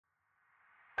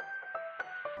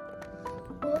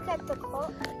look at the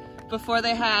clock. Before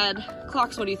they had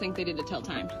clocks, what do you think they did to tell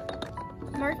time?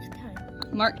 Mark time.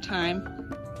 Mark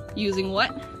time. Using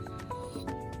what?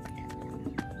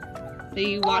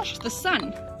 They watched the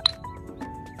sun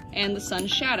and the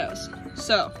sun's shadows.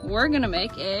 So we're gonna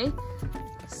make a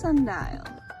sundial.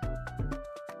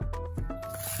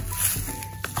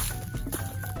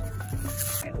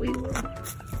 We will.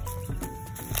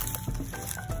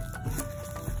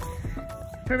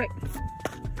 Perfect.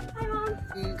 Hi, Mom.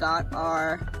 We got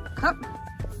our cup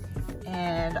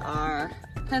and our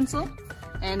pencil,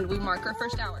 and we mark our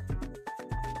first hour.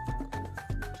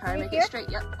 Try to make it straight.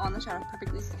 Yep, on the shadow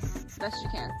perfectly, as best you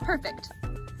can. Perfect.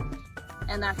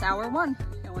 And that's hour 1,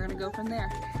 and we're gonna go from there.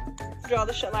 Draw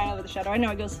the line over the shadow. I know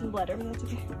it goes through the letter, but that's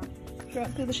okay. Draw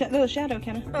it through the shadow,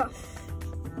 Kenna. Oh.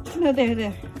 No,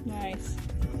 there. Nice.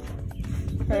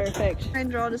 Perfect. Try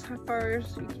and draw just how far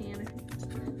as you can.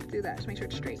 Do that, just make sure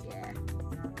it's straight, yeah.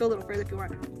 Go a little further if you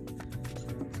want,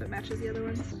 so it matches the other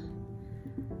ones.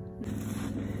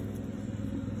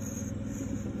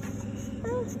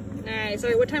 Nice.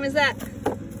 Alright, what time is that?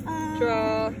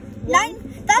 Draw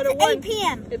 1. That's 8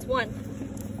 p.m. It's 1.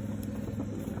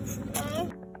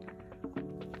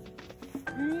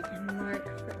 Alright, and mark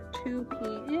for 2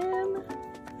 p.m.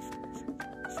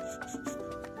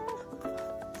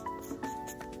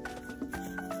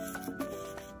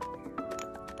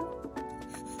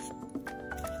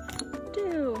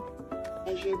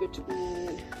 Measure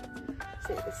between,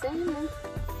 say the same one,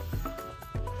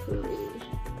 3.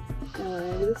 And we're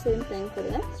gonna do the same thing for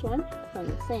the next one from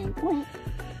the same point.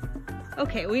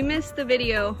 Okay, we missed the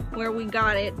video where we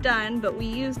got it done, but we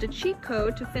used a cheat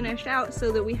code to finish out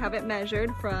so that we have it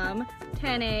measured from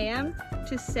 10 a.m.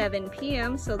 to 7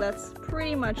 p.m. So that's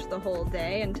pretty much the whole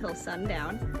day until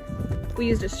sundown. We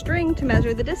used a string to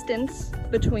measure the distance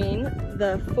between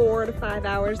the 4 to 5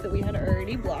 hours that we had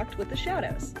already blocked with the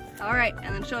shadows. All right,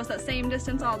 and then show us that same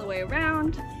distance all the way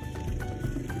around.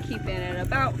 Keeping it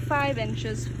about 5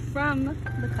 inches from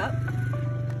the cup.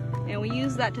 And we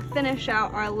use that to finish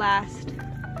out our last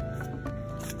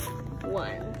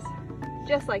ones.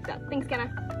 Just like that. Thanks,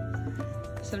 Kenna.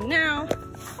 So now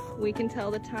we can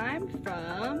tell the time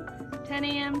from 10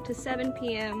 a.m. to 7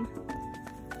 p.m.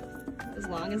 as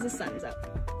long as the sun's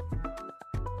up.